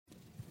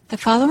The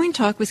following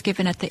talk was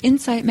given at the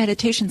Insight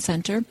Meditation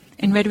Center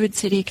in Redwood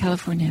City,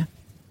 California.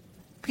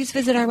 Please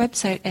visit our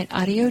website at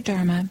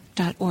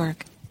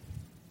audiodharma.org.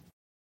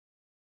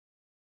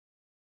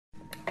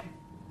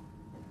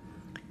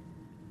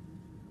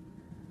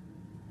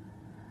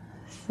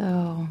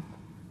 So,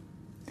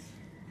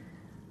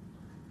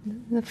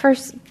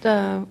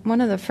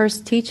 one of the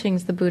first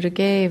teachings the Buddha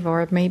gave,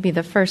 or maybe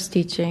the first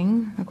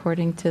teaching,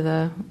 according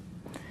to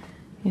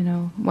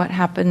what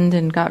happened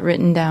and got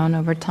written down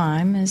over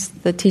time, is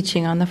the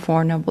teaching on the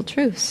Four Noble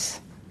Truths.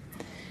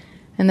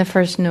 And the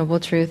first noble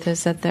truth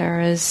is that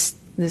there is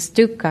this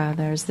dukkha,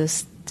 there's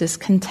this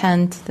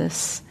discontent,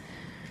 this,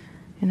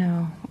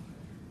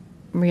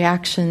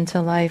 reaction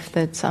to life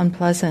that's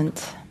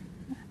unpleasant.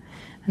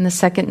 And the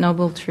second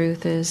noble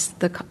truth is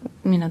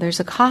there's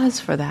a cause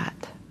for that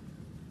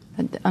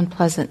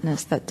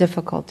unpleasantness, that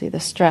difficulty, the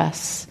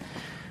stress.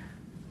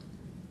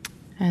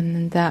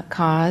 And that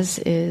cause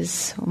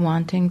is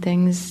wanting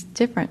things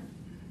different.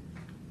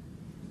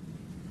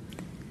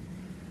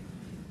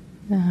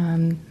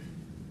 The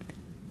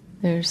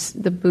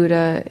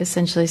Buddha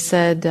essentially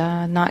said,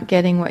 not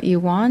getting what you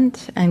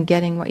want and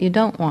getting what you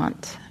don't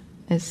want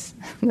is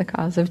the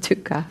cause of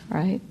dukkha,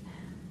 right?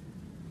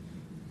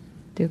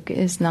 Dukkha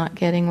is not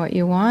getting what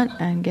you want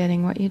and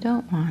getting what you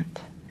don't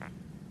want.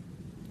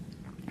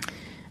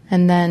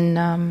 And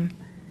then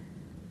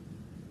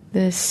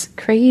this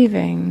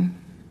craving,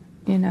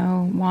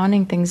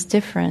 wanting things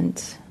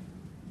different,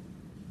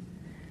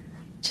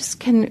 just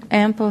can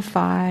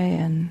amplify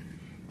and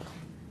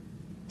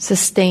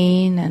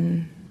sustain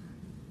and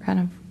kind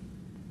of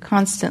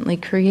constantly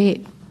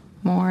create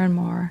more and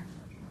more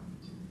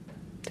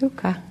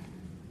dukkha,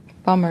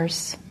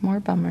 more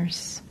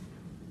bummers.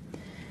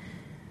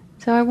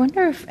 So I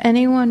wonder if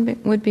anyone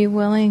would be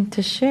willing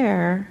to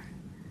share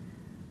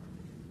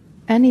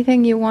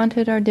anything you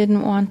wanted or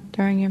didn't want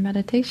during your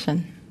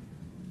meditation.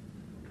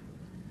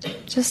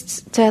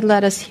 Just to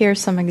let us hear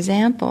some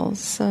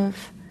examples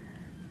of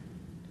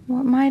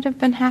what might have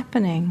been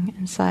happening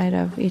inside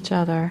of each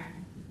other.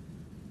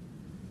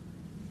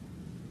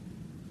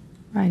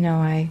 I know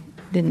I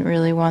didn't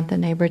really want the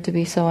neighbor to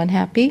be so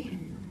unhappy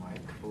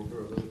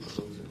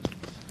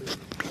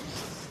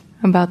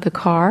about the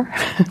car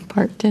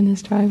parked in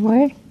his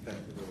driveway.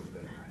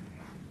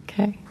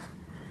 Okay.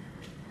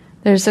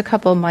 There's a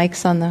couple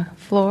mics on the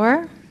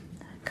floor.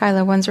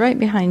 Kyla, one's right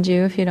behind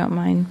you if you don't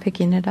mind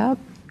picking it up.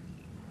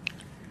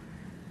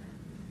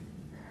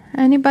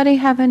 Anybody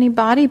have any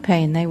body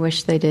pain they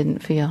wish they didn't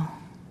feel?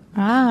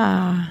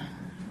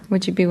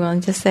 Would you be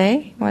willing to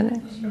say? What?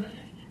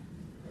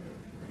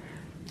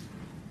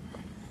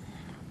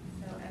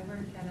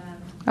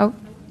 Oh,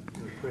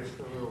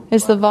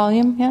 is the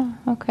volume? Yeah,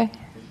 okay.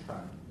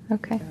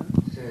 Okay.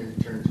 As soon as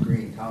it turns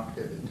green, talk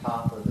to the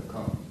top of the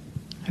cone.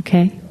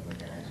 Okay.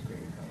 Like an ice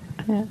cream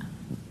cone. Yeah.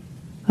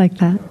 Like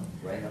that?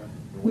 Right up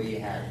the way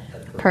you had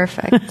it.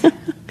 Perfect.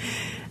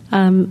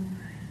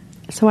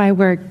 So I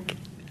work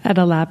at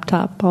a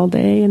laptop all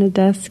day in a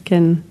desk,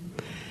 and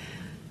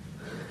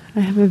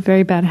I have a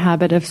very bad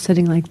habit of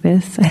sitting like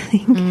this, I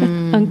think,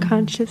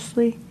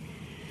 unconsciously.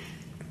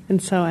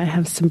 And so I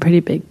have some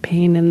pretty big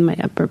pain in my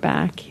upper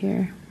back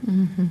here.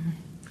 Mm-hmm.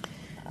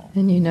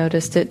 And you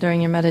noticed it during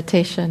your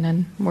meditation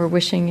and were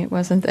wishing it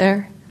wasn't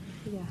there?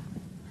 Yeah.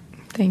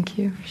 Thank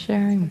you for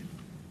sharing.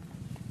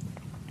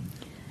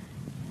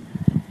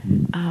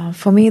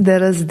 For me,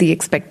 there is the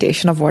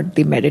expectation of what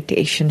the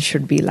meditation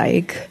should be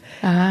like.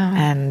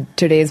 And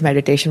today's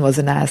meditation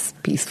wasn't as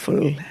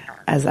peaceful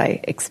as I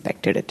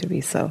expected it to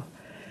be. So,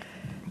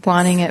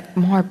 wanting it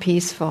more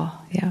peaceful.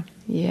 Yeah.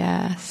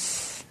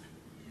 Yes.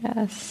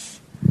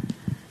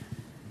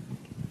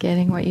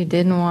 Getting what you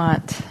didn't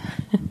want.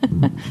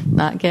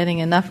 Not getting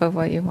enough of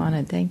what you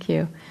wanted. Thank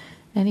you.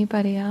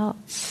 Anybody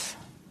else?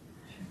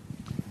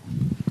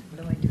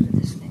 What do I do to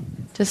this thing?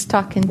 Just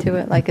talk into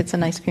it like it's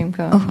an ice cream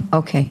cone. Oh,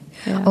 okay.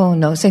 Yeah. Oh,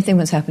 no, same thing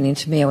was happening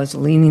to me. I was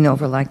leaning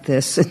over like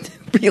this and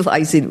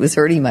realizing it was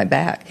hurting my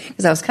back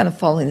because I was kind of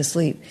falling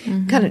asleep,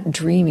 kind of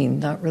dreaming,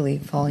 not really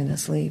falling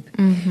asleep,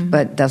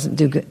 but doesn't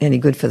do any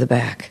good for the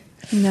back.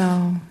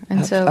 No.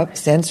 And up,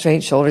 stand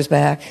straight, shoulders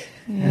back.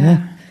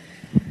 Yeah.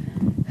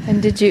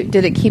 And did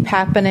it keep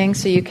happening?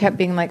 So you kept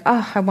being like,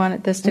 I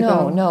wanted this to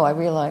go. No. I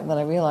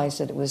realized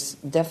that it was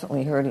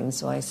definitely hurting,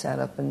 so I sat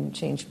up and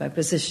changed my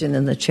position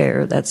in the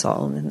chair. That's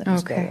all, and then it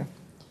was better.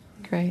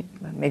 Great.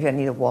 Maybe I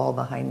need a wall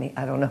behind me.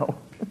 I don't know.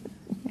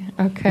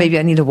 Okay. Maybe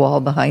I need a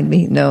wall behind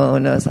me. No,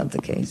 it's not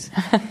the case.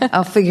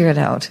 I'll figure it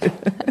out.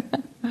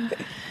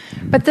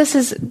 But this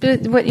is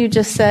what you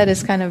just said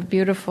is kind of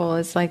beautiful.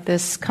 It's like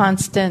this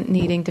constant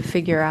needing to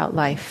figure out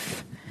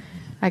life.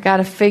 I got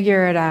to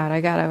figure it out. I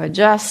got to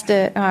adjust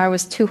it. I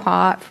was too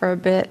hot for a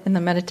bit in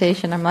the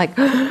meditation. I'm like,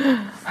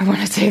 I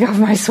want to take off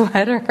my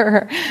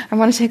sweater. I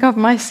want to take off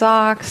my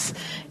socks.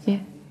 Yeah.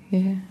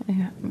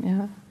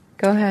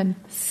 Go ahead.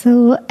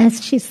 So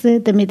as she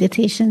said, the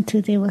meditation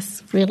today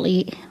was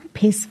really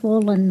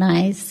peaceful and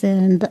nice,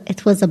 and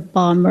it was a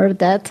bummer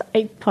that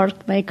I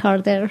parked my car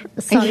there.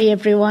 Sorry,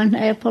 everyone.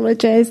 I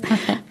apologize.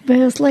 But I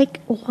was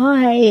like,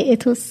 why?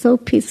 It was so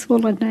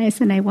peaceful and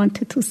nice, and I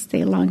wanted to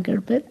stay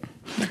longer, but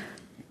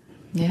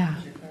Yeah.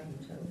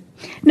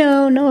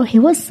 no, he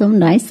was so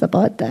nice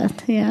about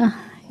that.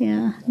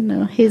 Yeah,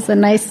 no, he's a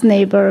nice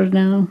neighbor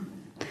now.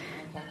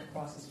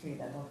 Across the street,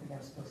 I don't think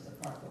I'm supposed to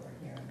park over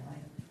here.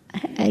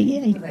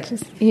 I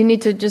just, You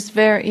need to just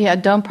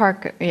don't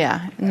park,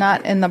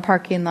 not in the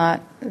parking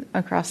lot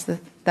across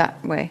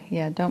that way.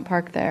 Yeah, don't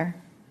park there.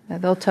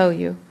 They'll tow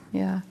you.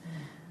 Yeah.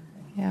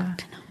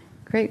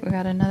 Great, we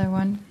got another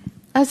one.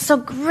 That's so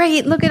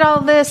great. Look at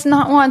all this,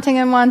 not wanting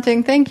and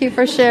wanting. Thank you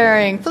for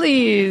sharing.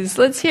 Please,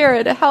 let's hear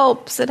it. It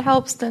helps. It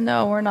helps to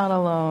know we're not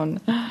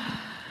alone.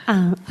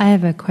 I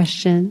have a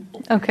question.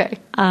 Okay.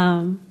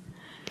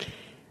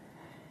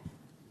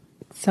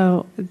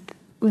 So,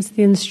 was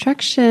the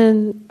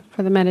instruction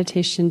for the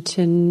meditation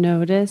to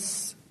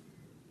notice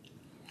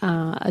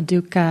a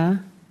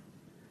dukkha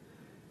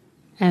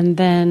and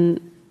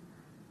then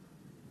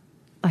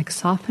like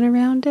soften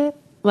around it?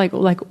 Like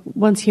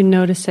once you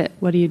notice it,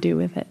 what do you do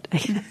with it? I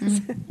guess.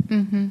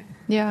 Mm-hmm.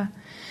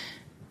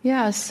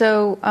 Yeah.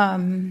 So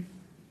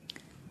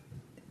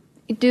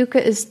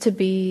dukkha is to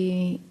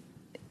be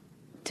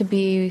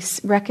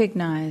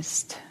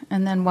recognized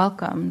and then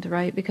welcomed,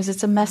 right? Because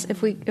it's a mess.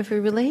 If we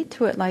relate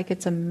to it like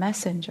it's a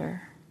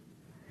messenger,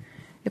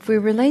 if we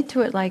relate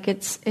to it like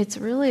it's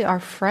really our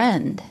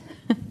friend,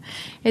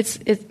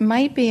 it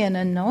might be an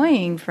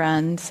annoying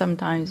friend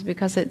sometimes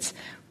because it's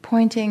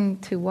pointing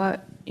to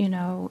what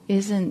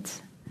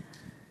isn't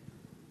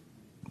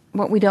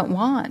what we don't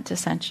want,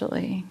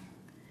 essentially.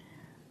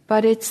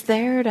 But it's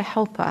there to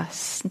help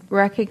us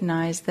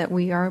recognize that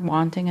we are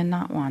wanting and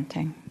not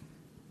wanting.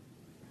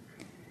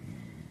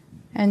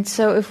 And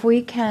so if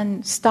we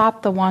can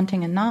stop the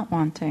wanting and not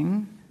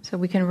wanting, so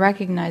we can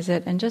recognize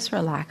it and just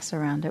relax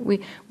around it,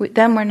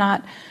 then we're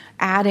not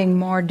adding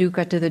more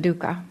dukkha to the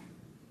dukkha.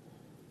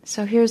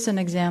 So here's an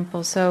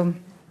example. So,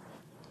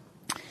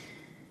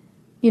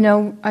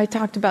 I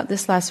talked about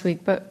this last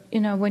week, but,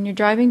 when you're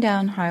driving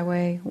down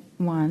Highway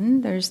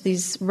 1, there's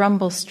these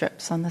rumble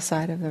strips on the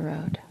side of the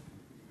road.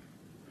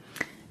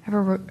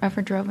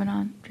 Ever driven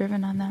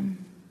on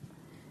them?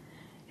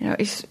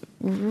 It's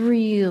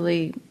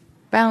really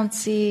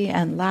bouncy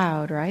and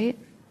loud, right?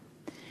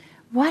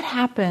 What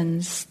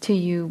happens to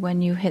you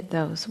when you hit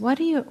those?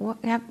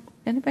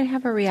 Anybody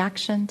have a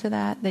reaction to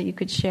that you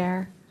could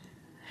share?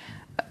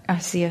 I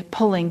see it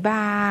pulling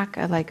back,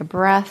 like a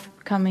breath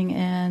coming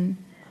in.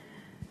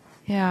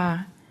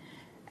 Yeah.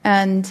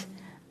 And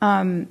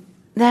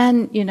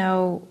then,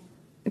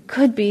 it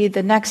could be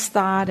the next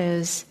thought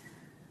is,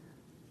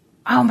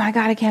 oh my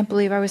God, I can't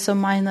believe I was so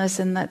mindless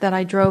and that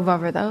I drove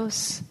over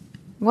those.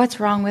 What's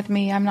wrong with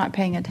me? I'm not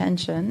paying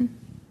attention.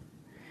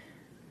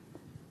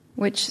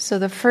 So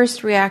the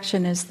first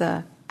reaction is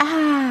the,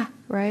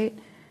 right?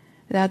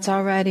 That's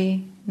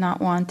already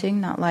not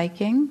wanting, not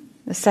liking.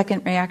 The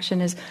second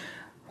reaction is,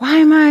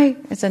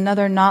 it's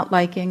another not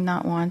liking,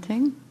 not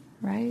wanting,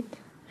 right?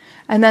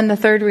 And then the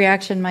third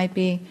reaction might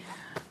be,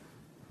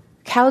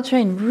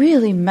 Caltrain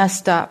really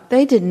messed up.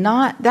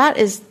 That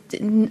is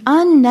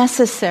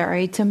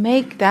unnecessary to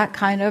make that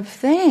kind of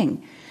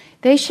thing.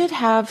 They should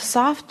have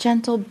soft,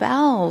 gentle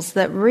bells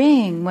that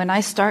ring when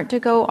I start to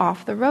go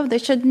off the road. They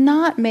should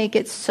not make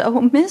it so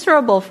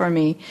miserable for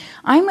me.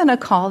 I'm going to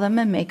call them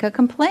and make a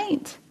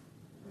complaint.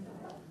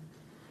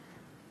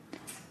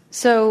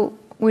 So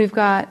we've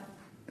got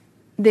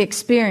the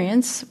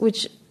experience,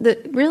 which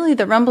really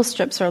the rumble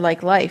strips are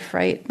like life,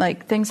 right?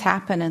 Like things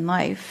happen in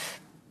life.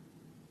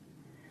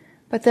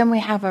 But then we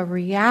have a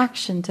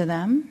reaction to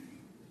them,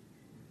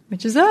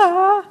 which is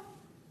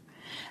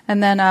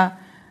and then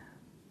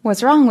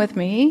what's wrong with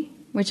me,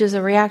 which is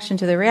a reaction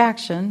to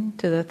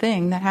the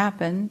thing that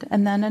happened,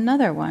 and then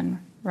another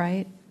one,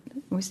 right?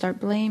 We start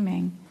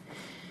blaming.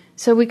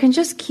 So we can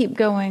just keep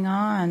going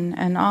on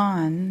and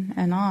on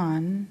and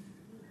on.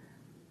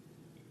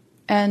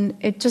 And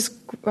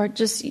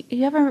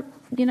you ever,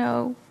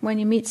 when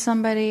you meet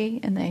somebody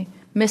and they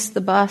missed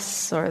the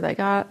bus or they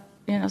got,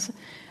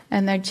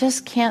 and they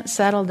just can't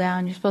settle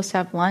down. You're supposed to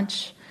have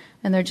lunch,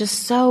 and they're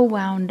just so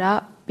wound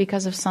up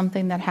because of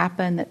something that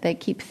happened that they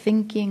keep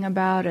thinking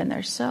about and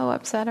they're so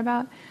upset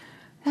about.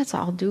 That's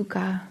all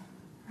dukkha,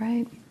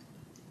 right?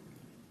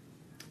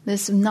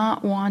 This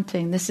not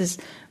wanting, this is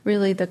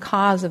really the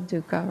cause of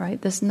dukkha,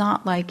 right? This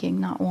not liking,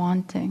 not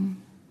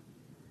wanting,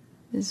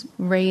 this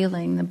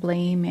railing, the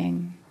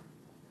blaming,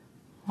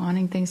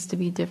 wanting things to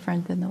be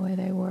different than the way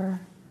they were,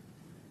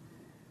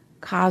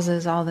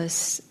 causes all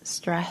this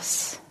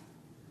stress.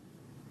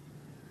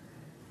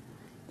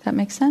 Does that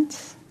make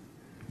sense?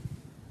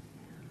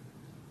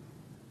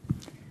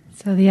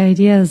 So the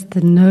idea is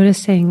the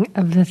noticing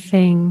of the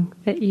thing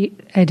that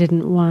I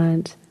didn't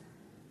want,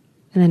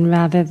 and then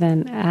rather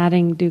than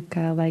adding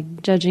dukkha,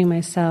 like judging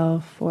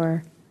myself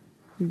or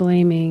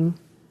blaming,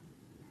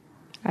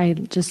 I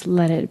just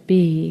let it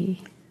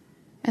be.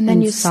 And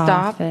then you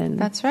stop. Soften.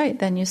 That's right.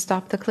 Then you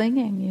stop the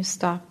clinging. You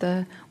stop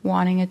the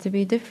wanting it to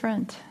be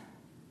different.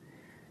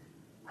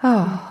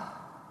 Oh.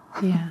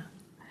 Yeah.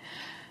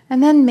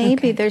 And then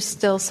maybe Okay. there's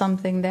still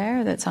something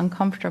there that's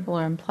uncomfortable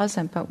or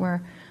unpleasant, but we're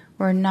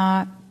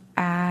not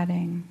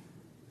adding.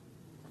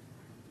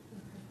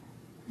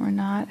 We're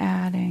not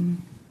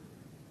adding.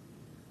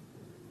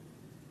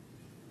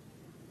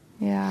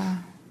 Yeah.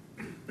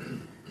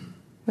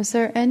 Was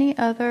there any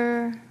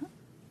other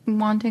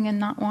wanting and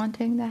not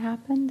wanting that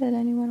happened that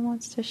anyone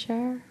wants to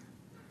share?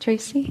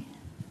 Tracy?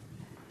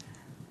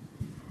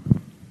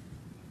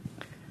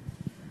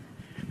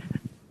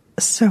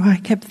 So I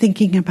kept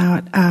thinking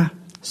about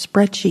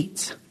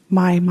spreadsheets.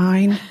 My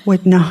mind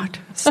would not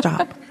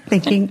stop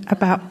thinking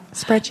about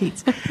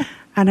spreadsheets.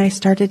 And I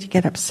started to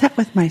get upset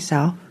with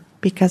myself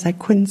because I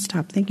couldn't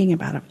stop thinking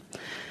about them.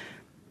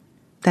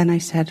 Then I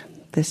said,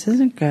 this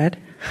isn't good.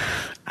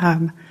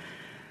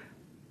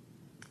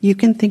 You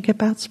can think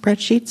about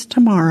spreadsheets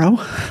tomorrow.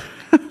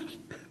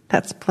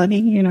 That's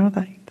plenty,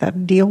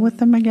 that deal with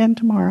them again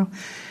tomorrow.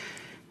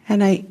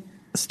 And I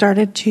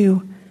started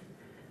to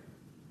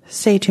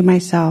say to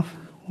myself,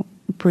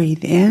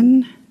 breathe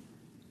in,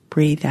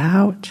 breathe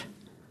out,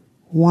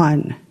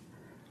 1.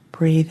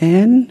 Breathe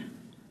in,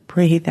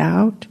 breathe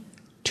out,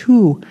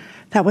 2.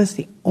 That was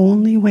the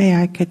only way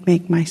I could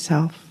make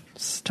myself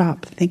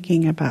stop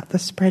thinking about the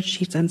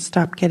spreadsheets and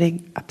stop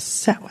getting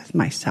upset with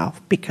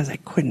myself because I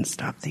couldn't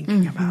stop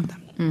thinking about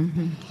them.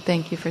 Mm-hmm.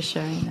 Thank you for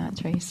sharing that,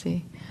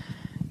 Tracy.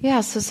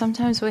 Yeah, so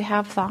sometimes we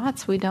have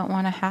thoughts we don't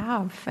want to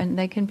have, and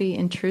they can be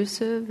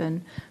intrusive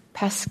and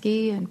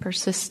pesky and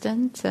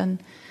persistent, and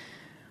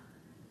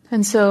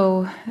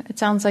so it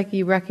sounds like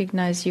you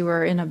recognize you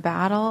were in a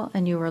battle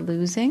and you were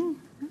losing,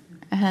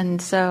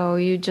 and so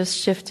you just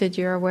shifted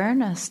your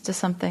awareness to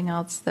something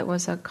else that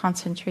was a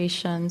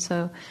concentration.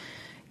 So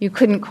you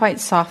couldn't quite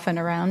soften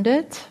around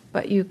it,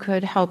 but you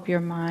could help your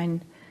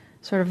mind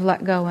sort of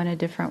let go in a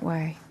different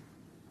way.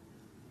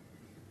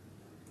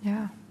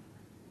 Yeah.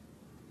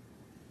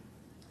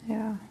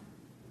 Yeah.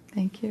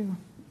 Thank you.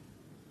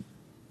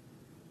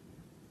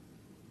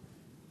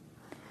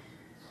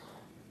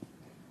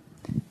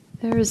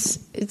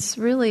 It's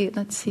really,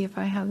 let's see if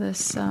I have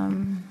this,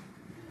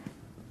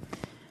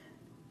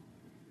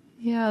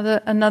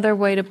 another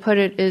way to put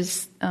it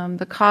is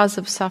the cause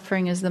of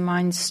suffering is the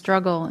mind's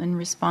struggle in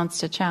response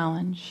to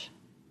challenge.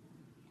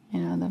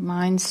 The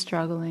mind's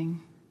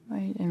struggling,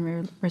 right,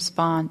 in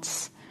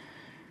response.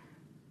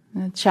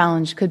 The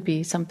challenge could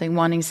be something,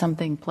 wanting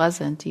something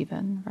pleasant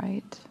even,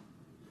 right?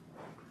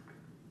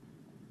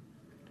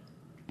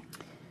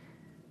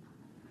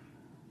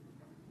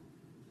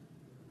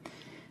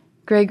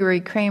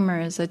 Gregory Kramer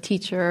is a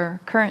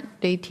teacher,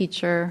 current day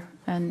teacher,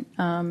 and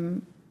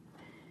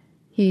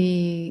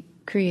he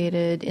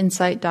created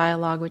Insight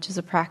Dialogue, which is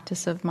a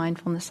practice of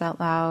mindfulness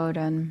out loud,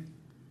 and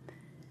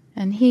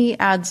he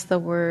adds the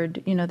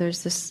word,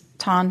 there's this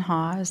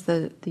tanha is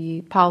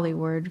the Pali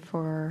word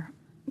for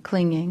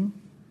clinging,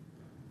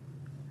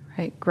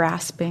 right,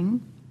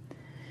 grasping,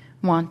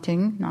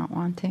 wanting, not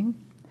wanting,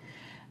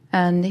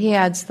 and he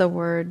adds the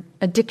word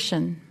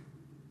addiction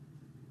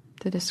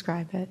to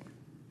describe it.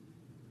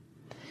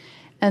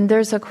 And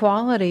there's a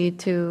quality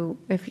to,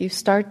 if you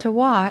start to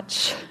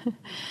watch,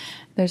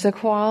 there's a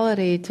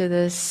quality to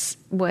this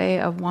way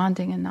of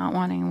wanting and not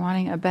wanting, and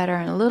wanting a better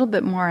and a little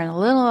bit more and a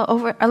little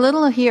over, a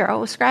little here,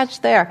 oh,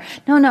 scratch there.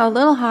 No, a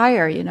little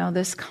higher,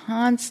 this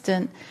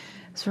constant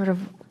sort of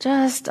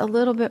just a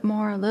little bit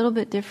more, a little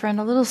bit different,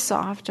 a little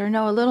softer,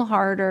 no, a little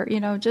harder,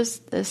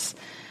 just this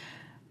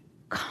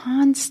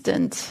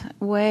constant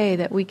way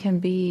that we can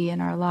be in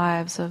our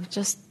lives of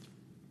just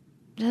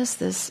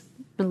this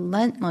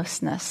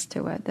relentlessness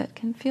to it that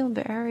can feel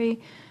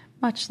very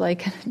much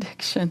like an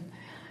addiction.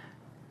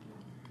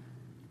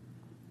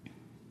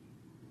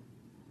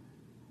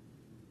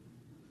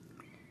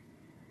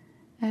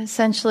 And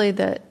essentially, in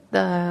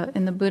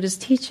the Buddha's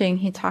teaching,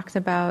 he talked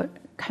about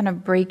kind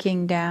of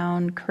breaking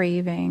down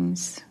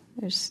cravings.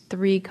 There's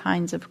 3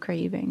 kinds of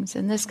cravings,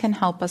 and this can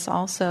help us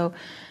also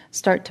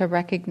start to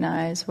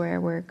recognize where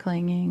we're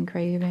clinging,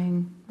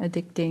 craving,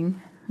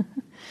 addicting.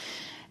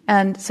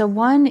 And so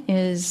one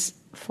is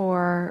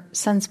for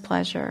sense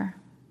pleasure,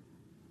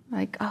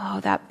 like, oh,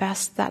 that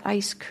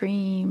ice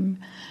cream,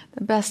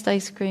 the best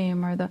ice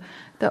cream, or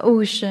the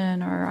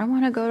ocean, or I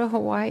want to go to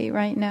Hawaii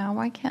right now.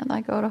 Why can't I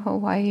go to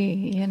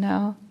Hawaii,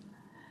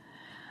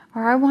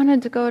 Or I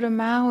wanted to go to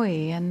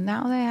Maui, and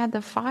now they had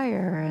the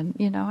fire, and,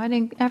 I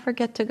didn't ever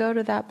get to go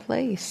to that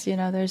place.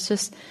 There's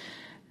just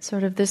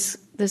sort of this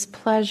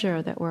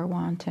pleasure that we're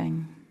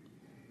wanting.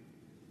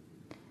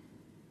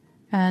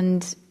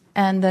 And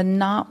the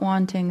not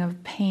wanting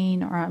of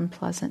pain or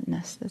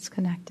unpleasantness that's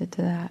connected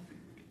to that.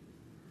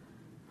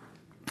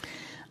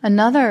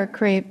 Another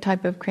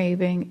type of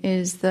craving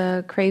is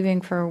the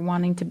craving for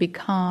wanting to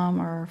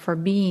become or for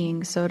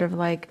being, sort of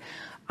like,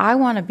 I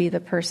want to be the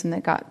person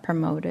that got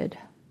promoted.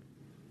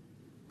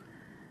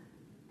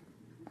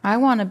 I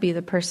want to be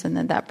the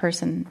person that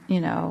person,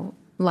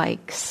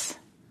 likes.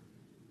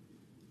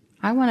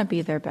 I want to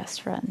be their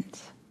best friend.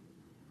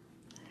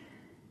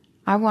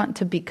 I want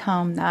to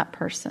become that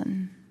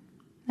person.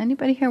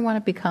 Anybody here want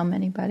to become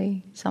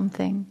anybody?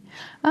 Something?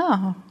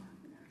 Oh,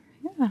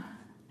 yeah.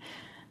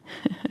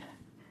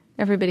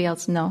 Everybody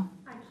else, no.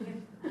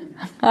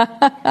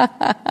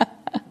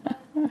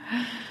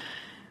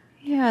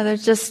 Yeah,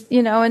 there's just,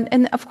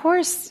 and of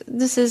course,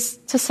 this is,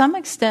 to some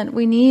extent,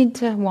 we need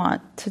to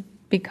want to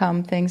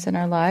become things in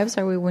our lives,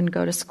 or we wouldn't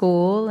go to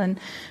school and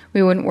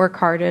we wouldn't work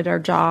hard at our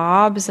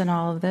jobs and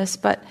all of this.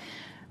 But,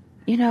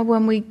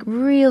 when we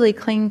really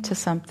cling to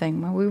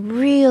something, when we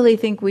really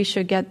think we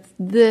should get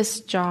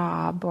this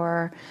job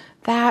or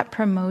that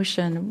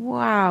promotion,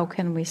 wow,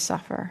 can we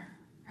suffer,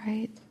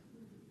 right?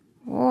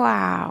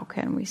 Wow,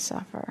 can we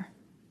suffer?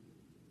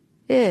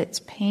 It's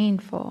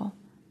painful.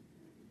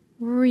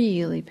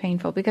 Really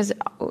painful, because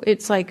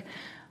it's like,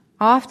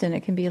 often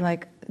it can be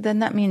like, then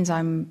that means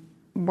I'm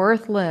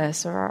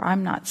worthless, or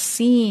I'm not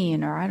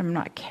seen, or I'm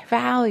not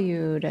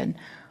valued, and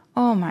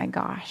oh my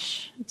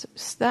gosh,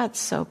 that's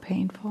so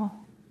painful.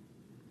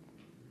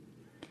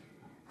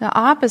 The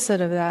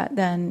opposite of that,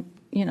 then,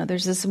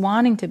 there's this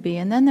wanting to be,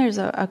 and then there's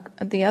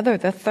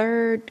the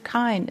third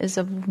kind is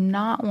of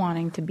not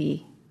wanting to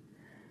be.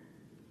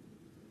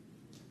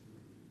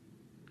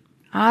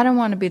 I don't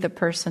want to be the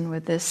person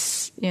with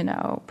this,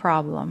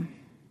 problem.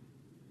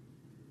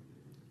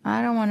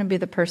 I don't want to be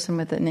the person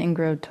with an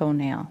ingrown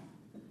toenail.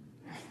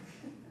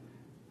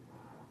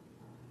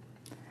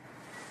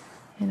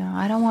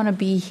 I don't want to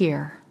be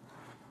here.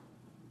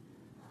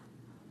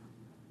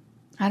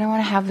 I don't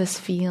want to have this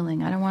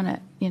feeling. I don't want to,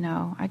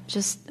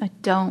 I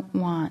don't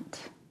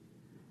want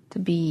to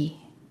be.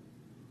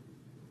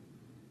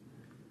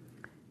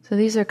 So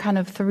these are kind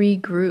of three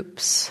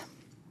groups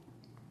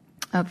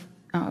of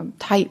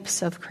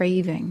types of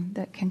craving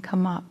that can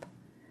come up.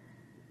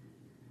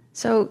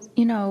 So,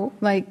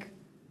 like,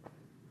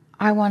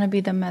 I want to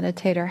be the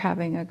meditator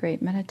having a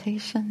great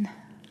meditation.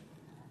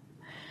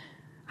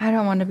 I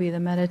don't want to be the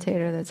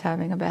meditator that's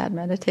having a bad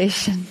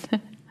meditation.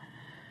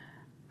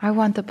 I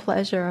want the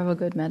pleasure of a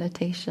good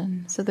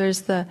meditation. So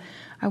there's I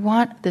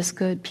want this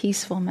good,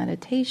 peaceful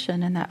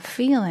meditation and that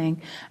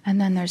feeling. And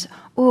then there's,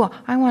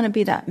 I want to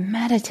be that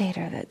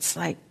meditator that's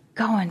like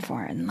going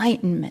for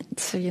enlightenment,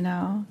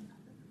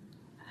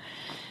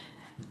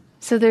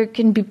 So there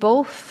can be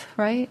both,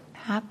 right,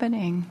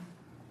 happening.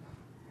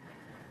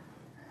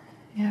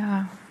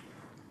 Yeah.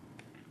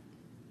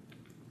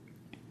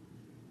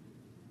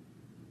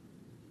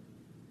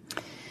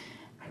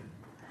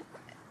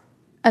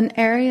 An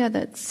area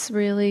that's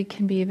really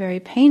can be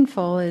very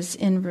painful is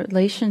in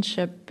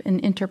relationship, in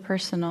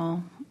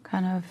interpersonal,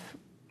 kind of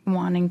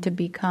wanting to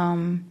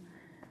become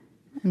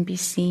and be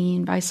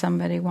seen by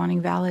somebody,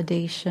 wanting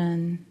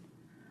validation,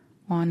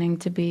 wanting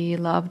to be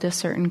loved a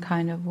certain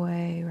kind of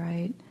way,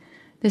 right?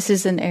 This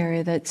is an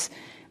area that's,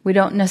 we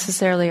don't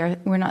necessarily,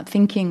 we're not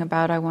thinking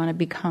about, I want to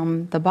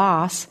become the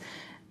boss,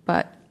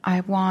 but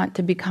I want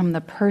to become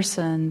the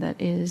person that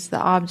is the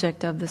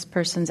object of this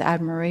person's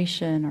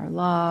admiration or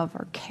love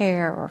or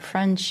care or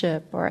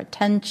friendship or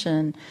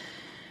attention,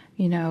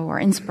 or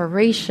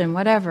inspiration,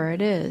 whatever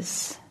it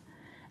is.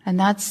 And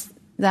that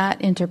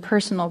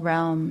interpersonal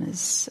realm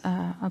is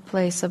a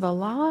place of a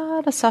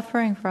lot of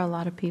suffering for a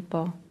lot of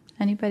people.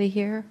 Anybody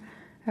here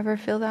ever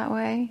feel that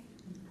way?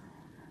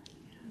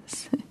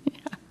 Yes.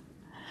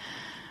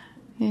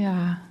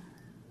 Yeah.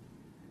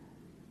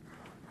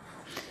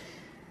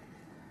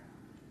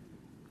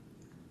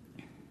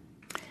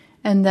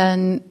 And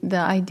then the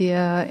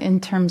idea in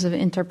terms of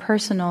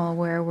interpersonal,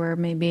 where we're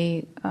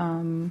maybe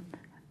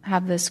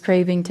have this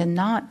craving to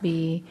not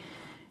be,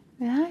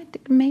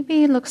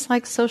 maybe it looks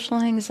like social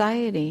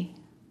anxiety,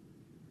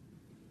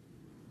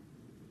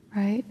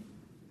 right?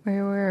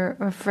 Where we're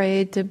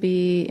afraid to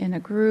be in a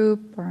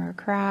group or a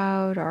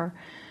crowd, or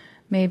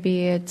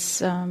maybe it's,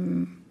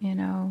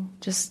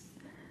 just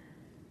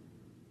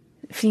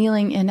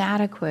feeling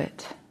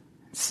inadequate,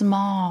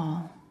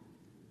 small,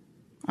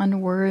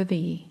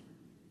 unworthy.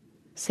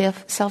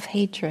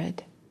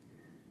 Self-hatred.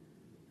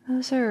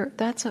 Those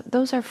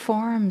are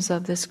forms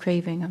of this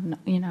craving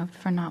of,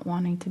 for not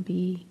wanting to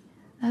be.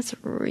 That's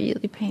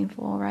really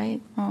painful, right?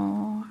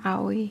 Oh,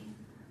 owie.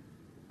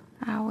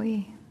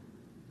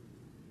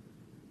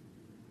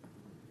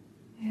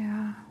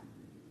 Yeah.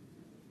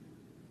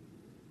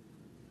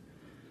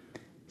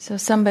 So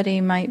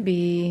somebody might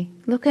be,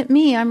 look at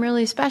me, I'm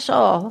really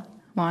special,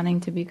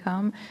 wanting to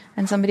become,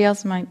 and somebody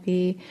else might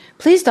be,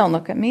 please don't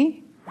look at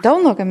me.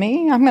 Don't look at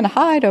me, I'm going to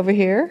hide over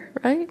here,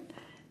 right?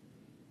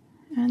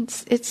 And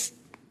it's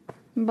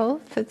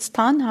both, it's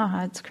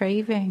tanha, it's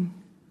craving,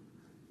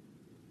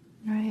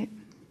 right?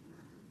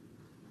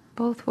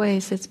 Both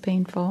ways it's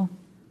painful.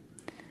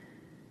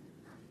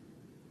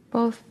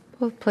 Both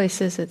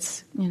places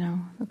it's,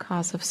 the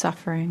cause of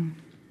suffering.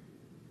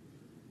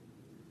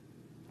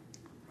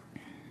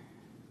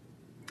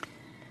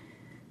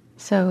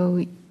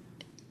 So,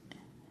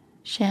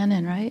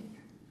 Shannon, right?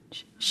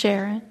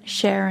 Sharon,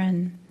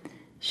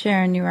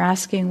 you were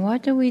asking,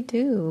 what do we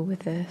do with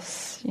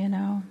this,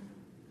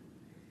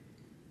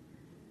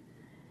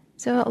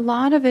 So a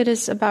lot of it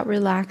is about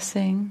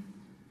relaxing,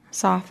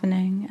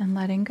 softening, and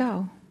letting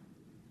go.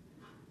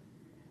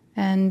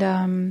 And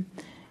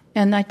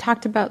I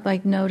talked about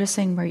like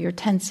noticing where you're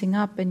tensing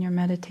up in your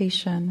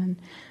meditation. And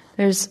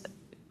there's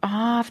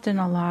often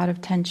a lot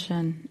of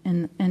tension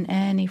in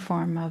any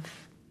form of,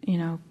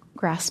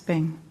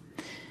 grasping.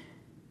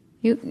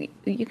 You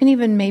can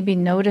even maybe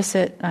notice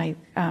it like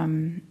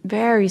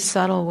very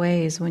subtle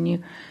ways when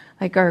you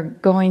like are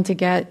going to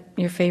get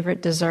your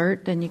favorite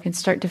dessert, and you can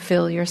start to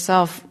feel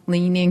yourself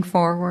leaning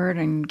forward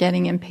and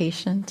getting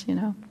impatient,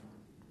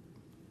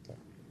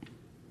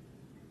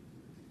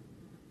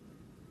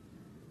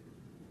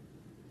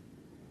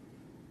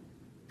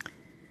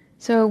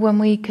 So when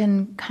we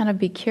can kind of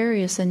be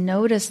curious and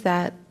notice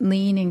that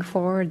leaning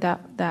forward,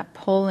 that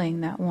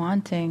pulling, that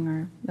wanting,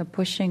 or the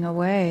pushing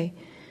away,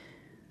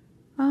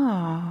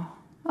 oh,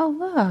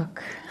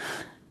 look.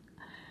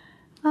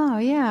 Oh,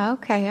 yeah,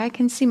 okay, I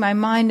can see my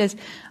mind is,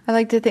 I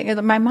like to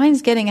think, my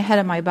mind's getting ahead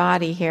of my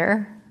body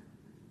here.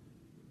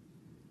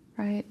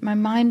 Right? My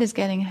mind is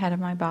getting ahead of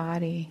my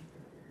body,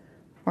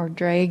 or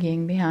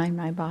dragging behind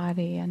my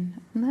body.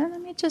 And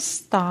let me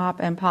just stop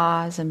and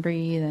pause and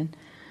breathe and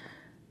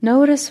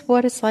notice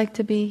what it's like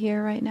to be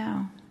here right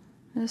now.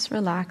 Just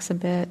relax a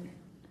bit.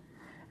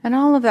 And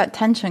all of that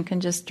tension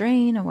can just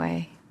drain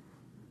away.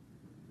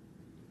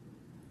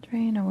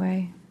 Drain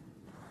away.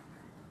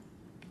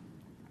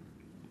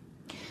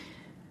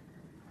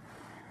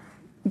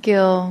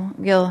 Gil,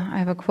 I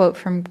have a quote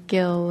from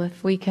Gil: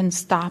 if we can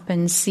stop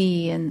and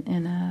see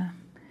and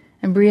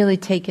really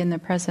take in the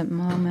present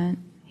moment,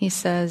 he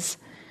says,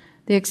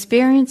 the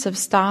experience of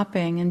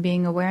stopping and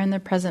being aware in the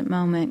present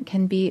moment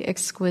can be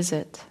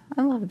exquisite.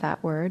 I love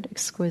that word,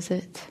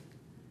 exquisite.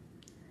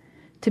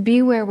 To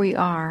be where we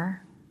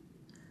are,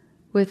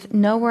 with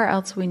nowhere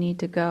else we need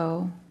to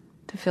go,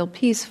 to feel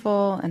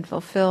peaceful and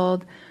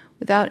fulfilled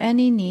without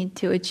any need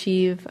to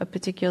achieve a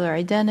particular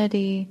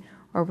identity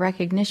or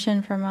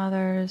recognition from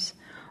others,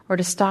 or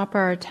to stop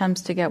our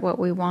attempts to get what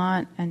we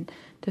want and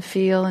to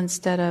feel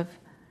instead of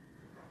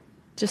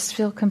just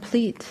feel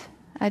complete,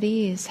 at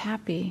ease,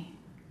 happy.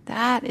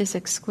 That is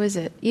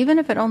exquisite. Even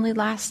if it only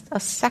lasts a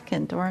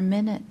second or a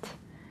minute,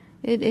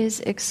 it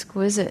is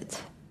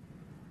exquisite.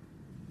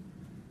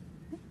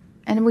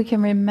 And we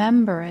can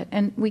remember it,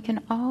 and we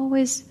can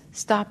always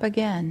stop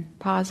again,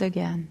 pause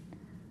again,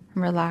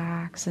 and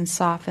relax and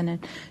soften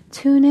and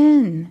tune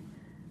in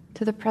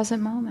to the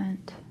present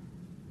moment.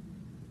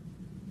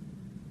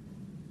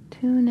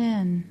 Tune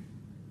in.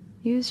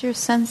 Use your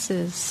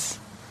senses.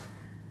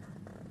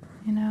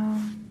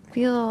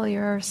 Feel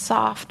your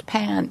soft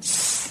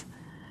pants.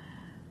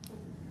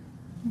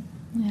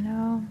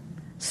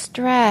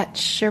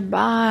 Stretch your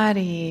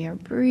body, or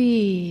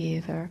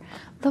breathe, or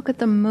look at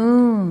the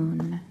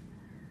moon.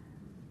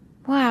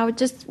 Wow,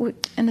 just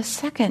in a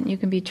second you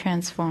can be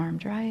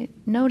transformed, right?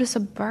 Notice a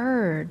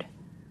bird.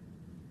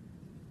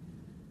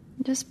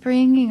 Just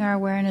bringing our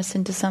awareness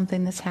into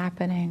something that's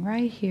happening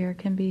right here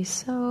can be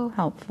so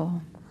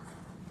helpful.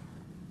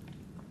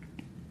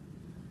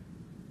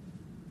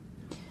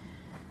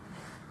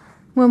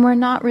 When we're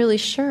not really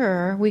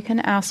sure, we can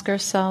ask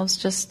ourselves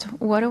just,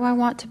 what do I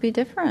want to be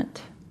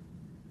different?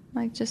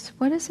 Like, just,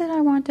 what is it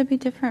I want to be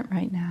different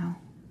right now?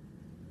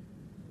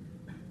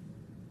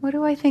 What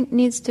do I think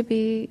needs to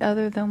be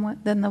other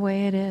than the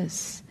way it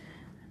is?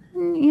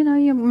 And,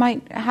 you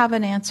might have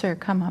an answer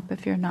come up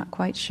if you're not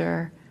quite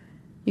sure.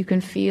 You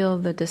can feel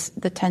the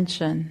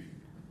tension.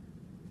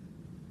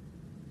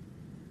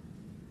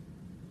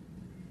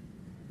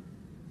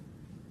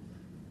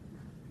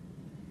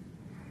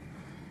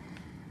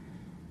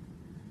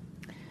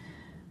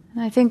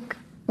 And I think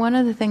one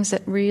of the things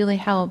that really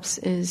helps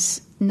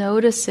is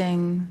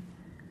noticing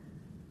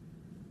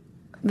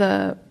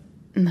the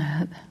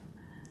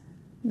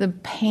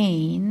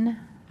pain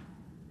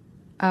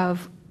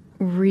of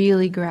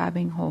really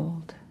grabbing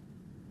hold.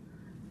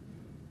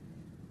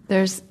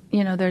 There's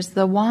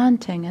the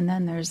wanting, and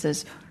then there's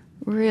this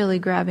really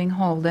grabbing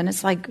hold, and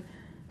it's like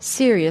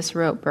serious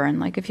rope burn.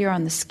 Like if you're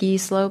on the ski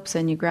slopes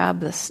and you grab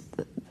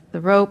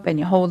the rope and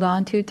you hold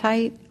on too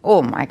tight,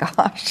 oh my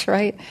gosh,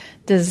 right?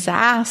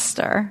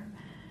 Disaster.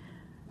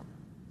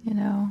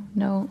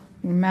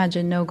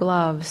 Imagine no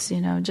gloves,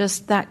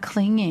 just that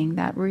clinging,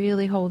 that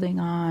really holding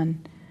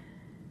on.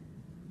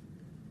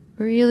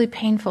 Really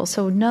painful.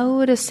 So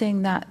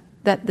noticing that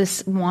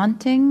this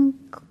wanting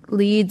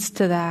leads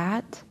to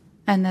that,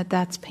 and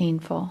that's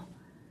painful.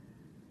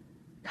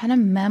 Kind of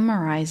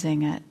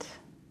memorizing it.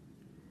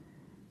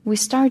 We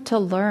start to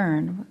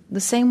learn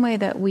the same way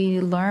that we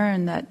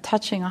learn that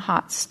touching a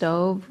hot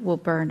stove will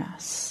burn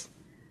us.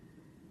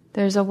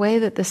 There's a way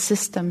that the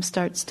system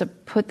starts to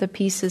put the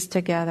pieces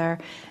together,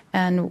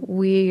 and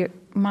we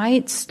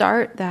might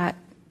start that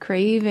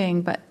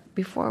craving, but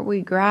before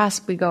we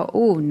grasp, we go,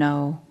 oh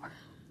no.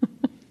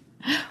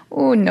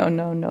 Oh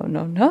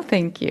no,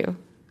 thank you.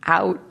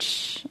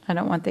 Ouch. I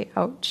don't want the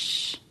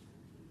ouch.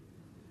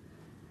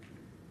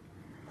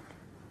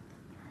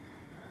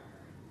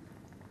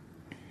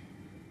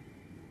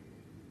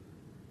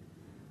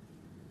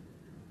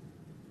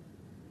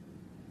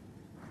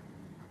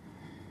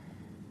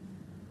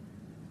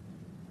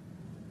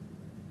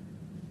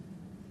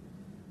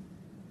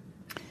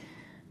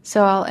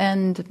 So I'll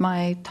end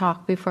my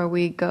talk before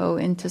we go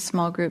into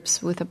small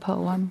groups with a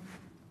poem.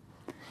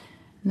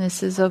 And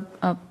this is a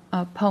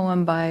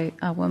poem by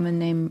a woman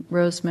named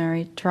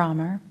Rosemary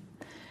Traumer,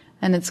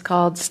 and it's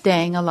called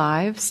Staying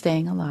Alive,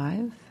 Staying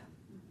Alive.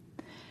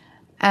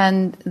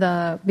 And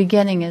the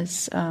beginning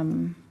is,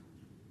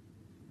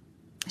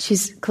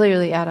 she's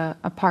clearly at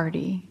a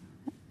party,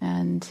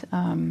 and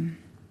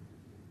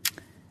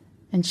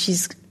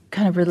she's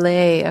kind of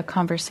relay a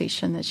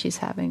conversation that she's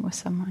having with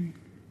someone.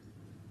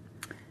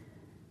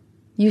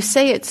 "You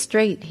say it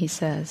straight," he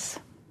says.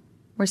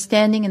 "We're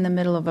standing in the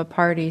middle of a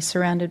party,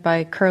 surrounded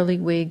by curly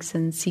wigs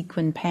and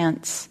sequin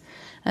pants,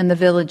 and the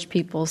village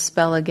people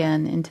spell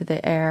again into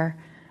the air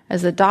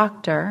as the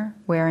doctor,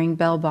 wearing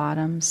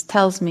bell-bottoms,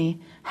 tells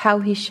me how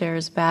he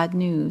shares bad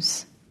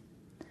news.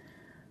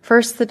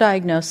 First the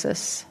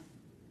diagnosis,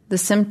 the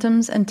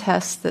symptoms and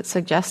tests that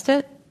suggest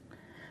it,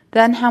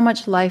 then how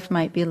much life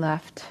might be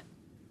left,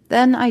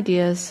 then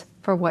ideas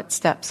for what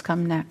steps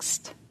come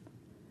next.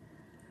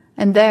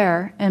 And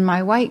there, in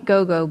my white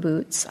go-go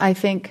boots, I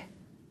think,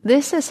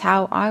 this is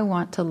how I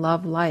want to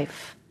love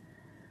life,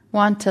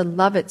 want to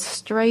love it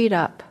straight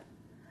up,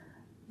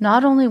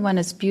 not only when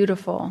it's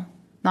beautiful,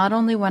 not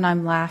only when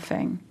I'm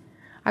laughing.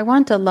 I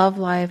want to love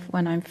life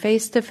when I'm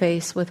face to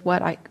face with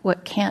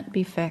what can't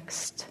be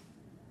fixed.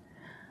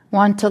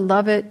 Want to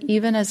love it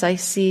even as I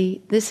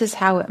see this is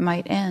how it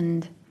might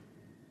end.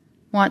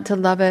 Want to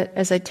love it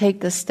as I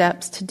take the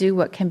steps to do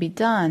what can be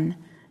done,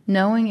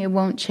 knowing it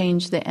won't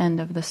change the end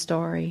of the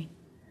story.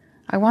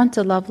 I want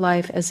to love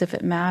life as if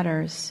it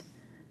matters,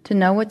 to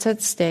know what's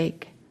at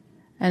stake,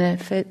 and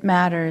if it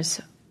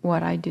matters,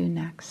 what I do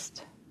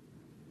next."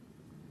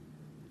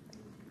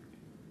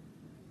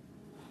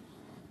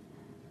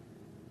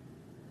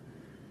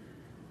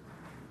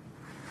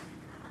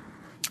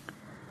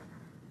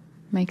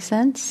 Make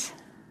sense?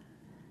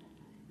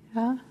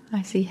 Yeah,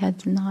 I see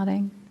heads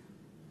nodding.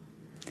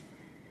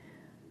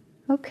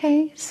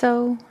 Okay,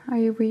 so are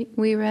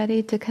we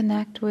ready to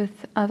connect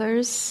with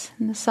others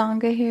in the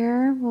Sangha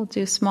here? We'll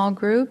do small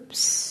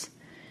groups.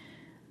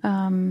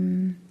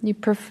 You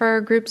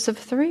prefer groups of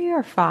 3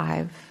 or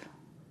 5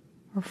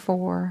 or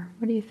 4?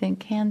 What do you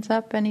think? Hands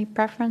up, any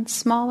preference?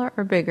 Smaller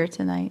or bigger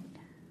tonight?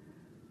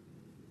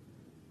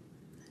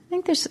 I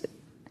think there's,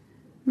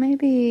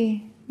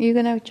 maybe, you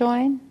going to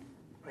join?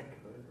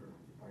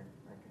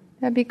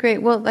 That'd be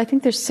great. Well, I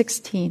think there's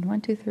 16.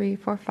 1, 2, 3,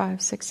 4,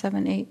 5, 6,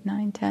 7, 8,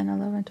 9, 10,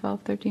 11,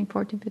 12, 13,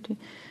 14, 15.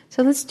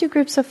 So let's do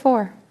groups of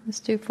 4. Let's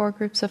do 4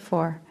 groups of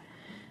 4.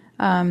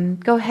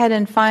 Go ahead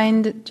and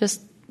find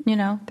just,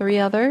 3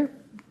 other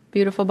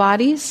beautiful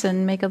bodies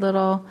and make a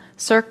little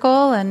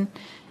circle and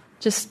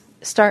just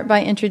start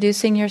by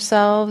introducing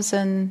yourselves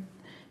and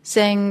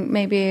saying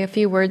maybe a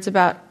few words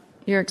about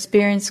your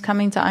experience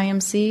coming to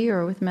IMC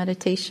or with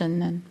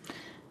meditation, and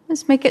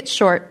let's make it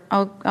short.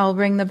 I'll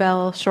ring the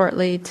bell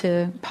shortly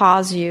to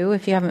pause you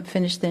if you haven't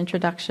finished the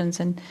introductions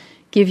and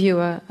give you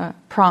a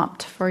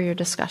prompt for your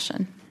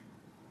discussion.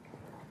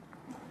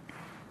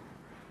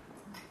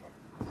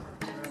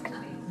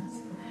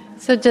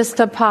 So just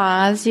to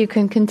pause, you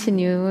can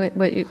continue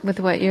with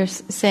what you're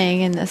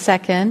saying in a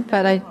second,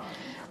 but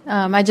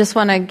I just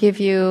want to give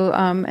you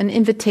an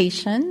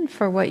invitation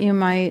for what you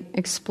might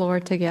explore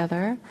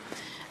together.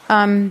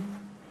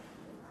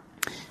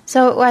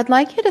 So I'd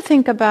like you to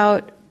think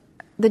about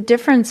the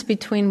difference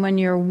between when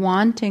you're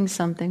wanting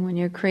something, when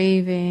you're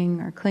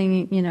craving or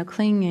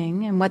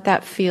clinging, and what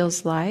that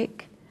feels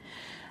like,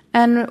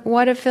 and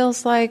what it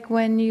feels like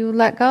when you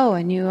let go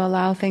and you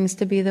allow things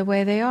to be the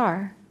way they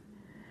are.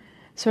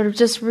 Sort of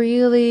just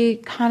really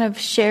kind of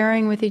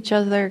sharing with each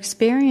other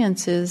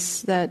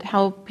experiences that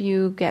help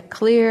you get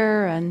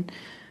clear and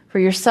for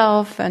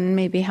yourself, and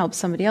maybe help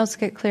somebody else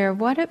get clear of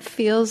what it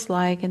feels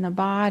like in the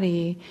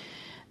body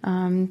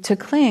to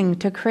cling,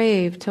 to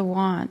crave, to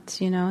want,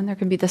 and there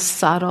can be the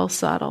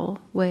subtle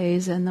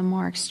ways and the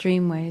more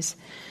extreme ways.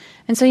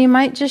 And so you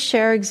might just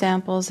share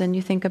examples, and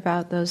you think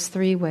about those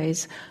 3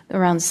 ways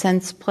around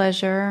sense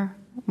pleasure,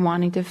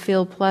 wanting to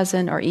feel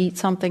pleasant or eat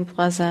something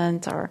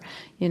pleasant, or,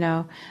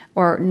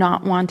 or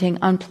not wanting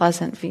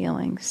unpleasant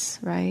feelings,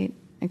 right?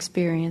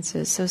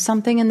 Experiences. So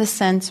something in the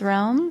sense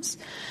realms,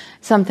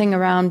 something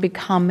around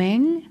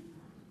becoming,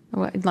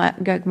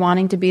 like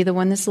wanting to be the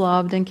one that's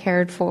loved and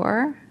cared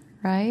for,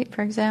 right,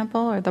 for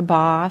example, or the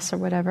boss or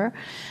whatever,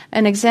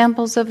 and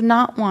examples of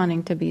not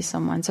wanting to be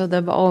someone, so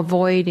the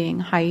avoiding,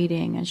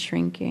 hiding, and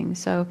shrinking.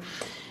 So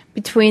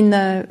between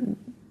the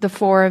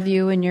 4 of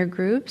you in your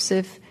groups,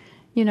 if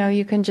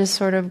you can just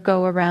sort of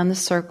go around the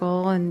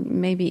circle and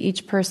maybe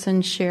each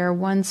person share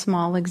one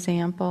small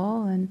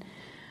example and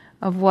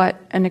of what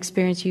an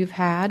experience you've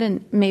had,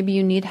 and maybe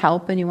you need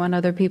help and you want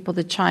other people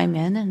to chime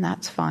in, and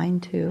that's fine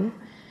too.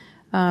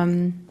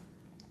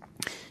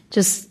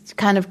 Just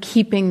kind of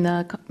keeping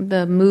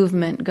the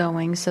movement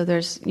going, so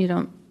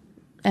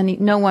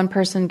no one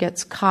person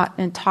gets caught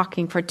in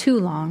talking for too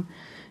long,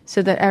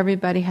 so that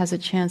everybody has a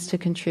chance to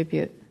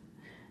contribute.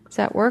 Does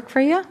that work for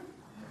you?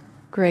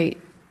 Great.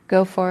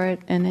 Go for it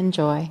and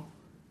enjoy.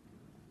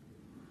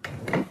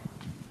 I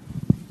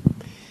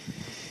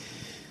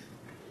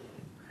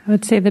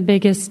would say the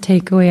biggest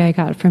takeaway I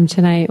got from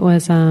tonight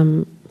was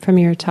from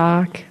your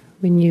talk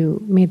when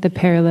you made the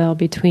parallel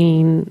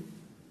between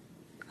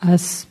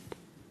us,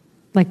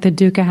 like the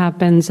dukkha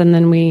happens and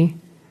then we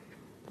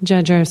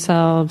judge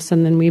ourselves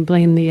and then we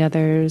blame the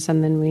others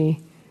and then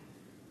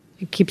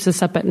it keeps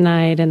us up at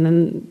night and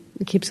then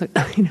it keeps,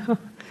 we're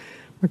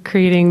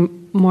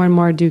creating more and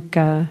more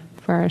dukkha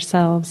for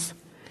ourselves.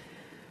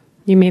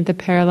 You made the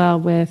parallel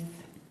with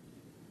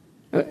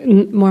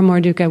more and more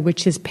dukkha,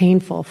 which is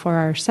painful for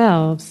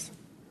ourselves.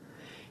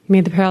 You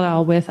made the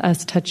parallel with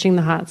us touching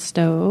the hot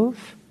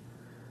stove.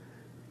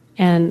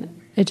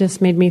 And it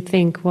just made me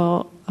think,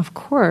 well, of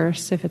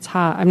course, if it's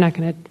hot, I'm not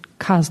going to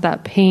cause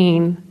that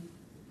pain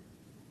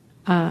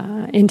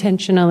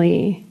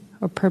intentionally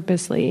or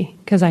purposely,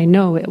 because I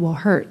know it will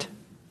hurt.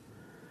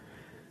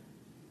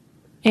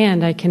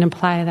 And I can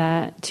apply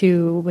that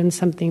to when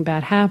something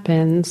bad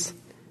happens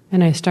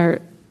and I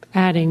start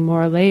adding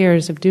more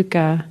layers of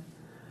dukkha,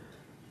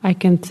 I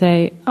can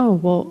say, oh,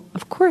 well,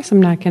 of course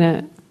I'm not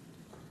going to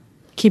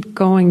keep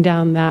going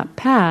down that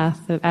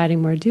path of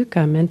adding more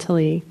dukkha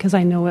mentally because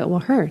I know it will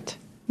hurt.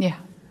 Yeah.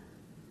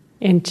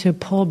 And to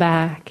pull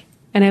back.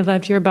 And I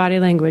loved your body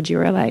language. You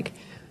were like,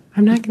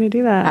 I'm not going to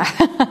do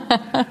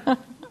that.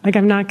 Like,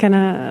 I'm not going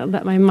to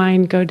let my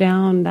mind go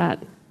down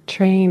that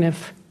train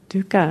of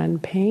dukkha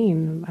and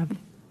pain.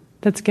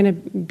 That's going to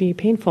be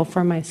painful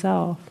for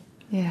myself.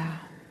 Yeah.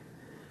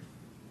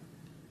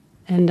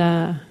 And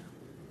I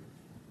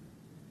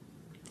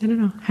don't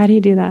know. How do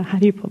you do that? How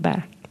do you pull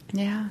back?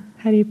 Yeah.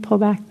 How do you pull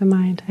back the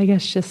mind? I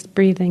guess just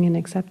breathing and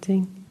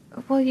accepting.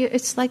 Well,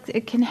 it's like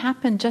it can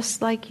happen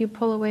just like you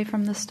pull away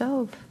from the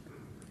stove.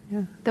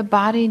 Yeah. The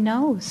body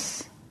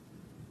knows.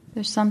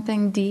 There's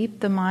something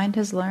deep the mind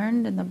has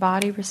learned and the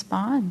body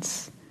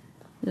responds.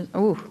 The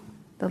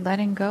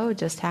letting go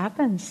just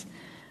happens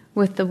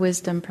with the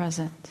wisdom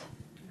present.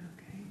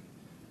 Okay.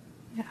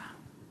 Yeah.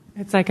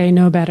 It's like I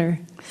know better.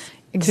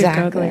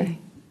 Exactly.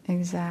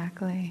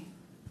 Exactly.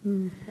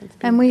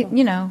 And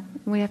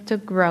we have to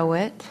grow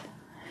it.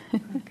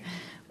 Okay.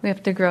 We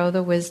have to grow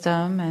the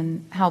wisdom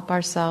and help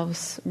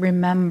ourselves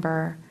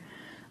remember.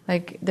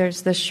 Like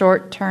there's the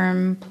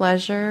short-term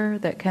pleasure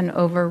that can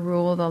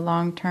overrule the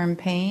long-term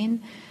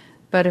pain.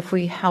 But if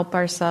we help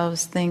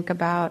ourselves think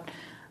about,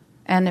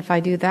 and if I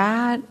do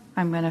that,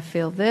 I'm going to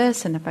feel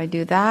this, and if I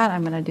do that,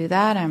 I'm going to do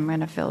that, and I'm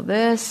going to feel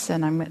this,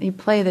 and you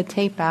play the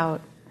tape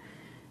out.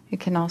 It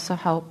can also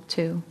help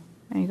too.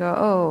 And you go,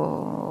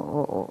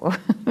 oh,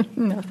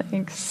 no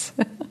thanks.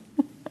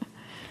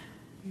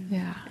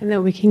 Yeah. And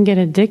that we can get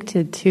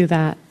addicted to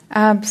that.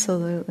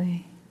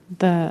 Absolutely.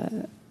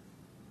 The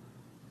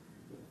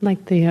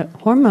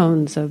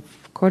hormones of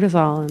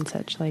cortisol and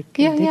such, like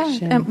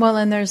addiction. Yeah.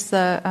 And there's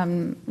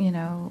the,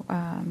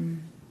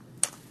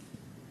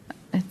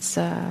 it's,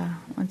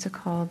 what's it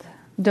called?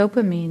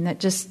 Dopamine that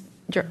just,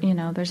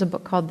 there's a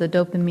book called The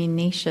Dopamine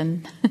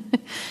Nation.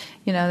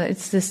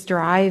 It's this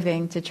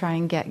driving to try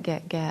and get.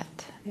 Yeah.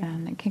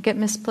 And it can get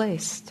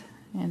misplaced,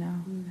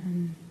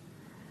 and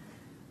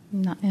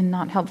not in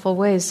not helpful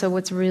ways. So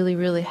what's really,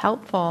 really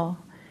helpful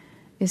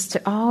is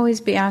to always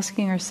be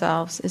asking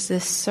ourselves, is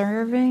this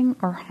serving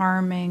or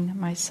harming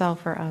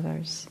myself or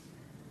others?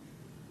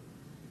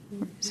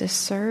 Is this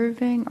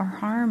serving or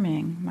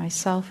harming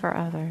myself or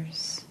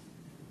others?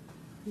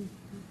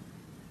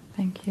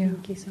 Thank you.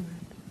 Thank you so much.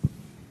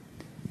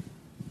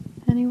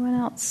 Anyone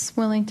else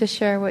willing to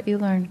share what you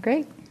learned?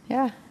 Great.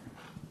 Yeah.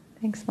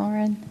 Thanks,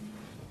 Lauren.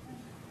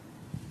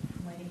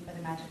 I'm waiting for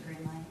the magic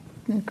green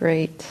light.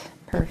 Great.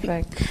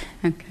 Perfect.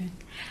 Okay.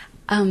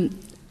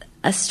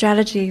 A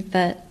strategy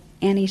that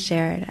Annie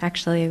shared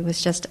actually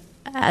was just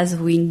as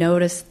we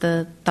notice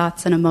the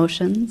thoughts and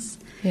emotions,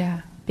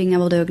 being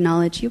able to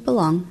acknowledge you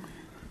belong.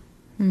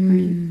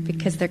 Right?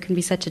 Because there can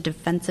be such a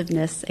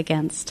defensiveness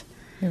against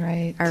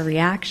our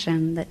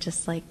reaction that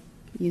just like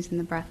using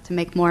the breath to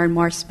make more and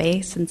more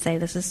space and say,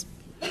 this is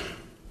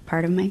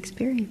part of my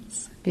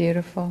experience.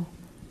 Beautiful.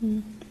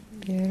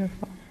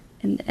 Beautiful.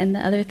 And the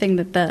other thing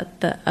that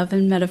the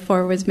oven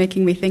metaphor was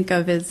making me think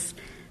of is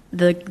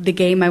the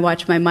game I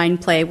watch my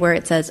mind play where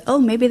it says, oh,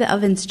 maybe the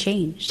oven's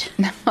changed.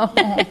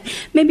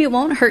 Maybe it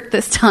won't hurt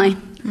this time.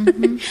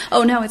 Mm-hmm.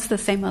 Oh, no, it's the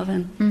same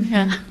oven. Mm-hmm.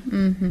 Yeah.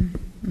 Mm-hmm.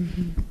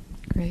 Mm-hmm.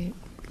 Great.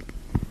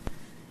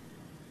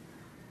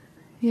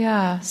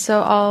 Yeah,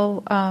 so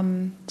I'll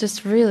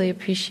just really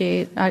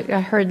appreciate, I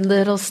heard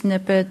little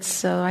snippets,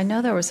 so I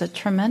know there was a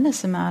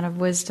tremendous amount of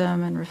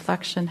wisdom and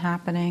reflection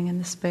happening in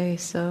the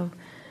space, so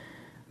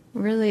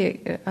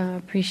really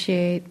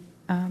appreciate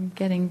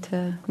getting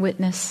to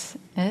witness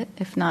it,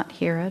 if not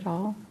hear it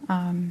all.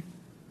 So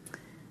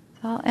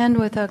I'll end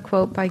with a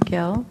quote by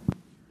Gil.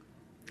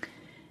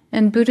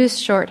 In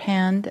Buddhist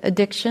shorthand,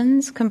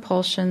 addictions,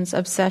 compulsions,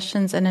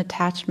 obsessions, and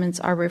attachments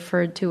are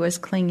referred to as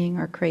clinging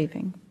or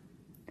craving.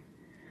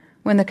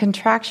 When the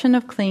contraction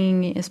of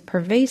clinging is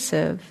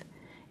pervasive,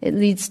 it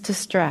leads to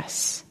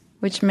stress,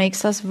 which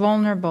makes us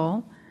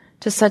vulnerable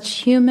to such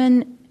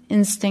human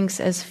instincts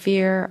as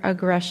fear,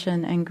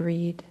 aggression, and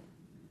greed.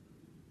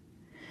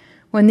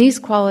 When these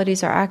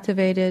qualities are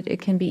activated,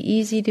 it can be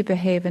easy to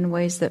behave in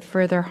ways that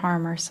further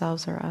harm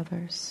ourselves or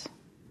others.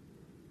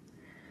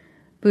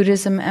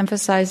 Buddhism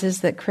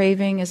emphasizes that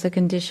craving is a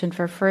condition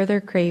for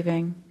further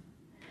craving,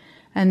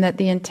 and that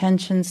the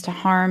intentions to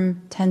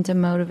harm tend to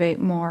motivate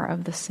more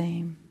of the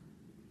same.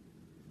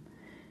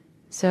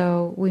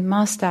 So we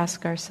must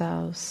ask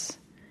ourselves,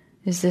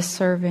 is this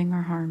serving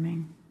or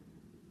harming?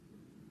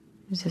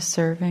 Is this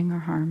serving or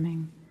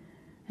harming?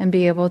 And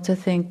be able to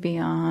think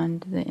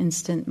beyond the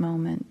instant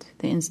moment,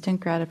 the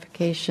instant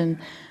gratification,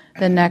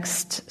 the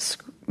next,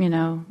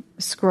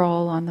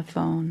 scroll on the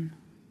phone.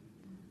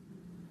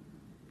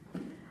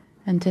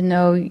 And to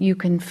know you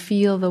can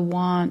feel the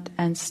want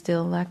and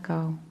still let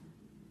go.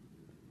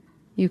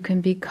 You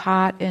can be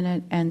caught in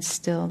it and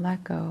still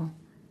let go.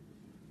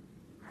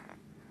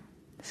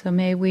 So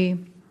may we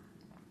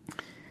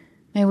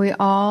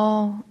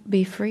all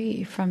be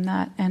free from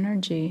that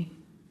energy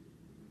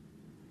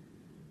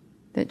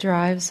that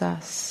drives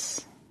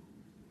us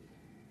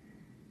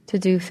to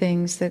do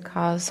things that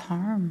cause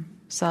harm,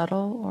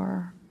 subtle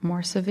or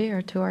more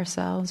severe, to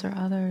ourselves or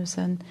others.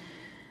 And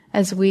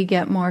as we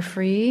get more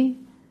free,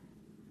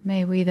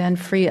 may we then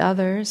free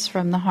others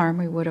from the harm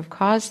we would have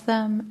caused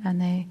them,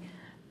 and they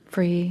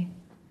free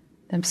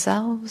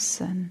themselves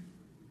and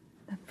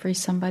free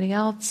somebody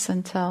else,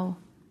 until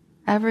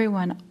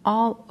everyone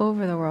all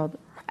over the world,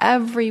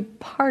 every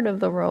part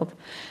of the world,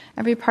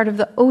 every part of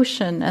the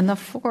ocean and the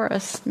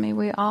forest, may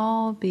we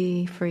all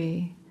be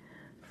free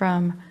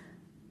from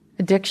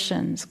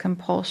addictions,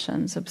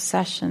 compulsions,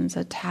 obsessions,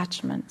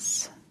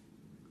 attachments,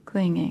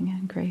 clinging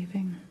and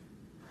craving.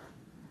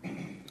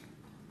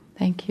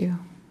 Thank you.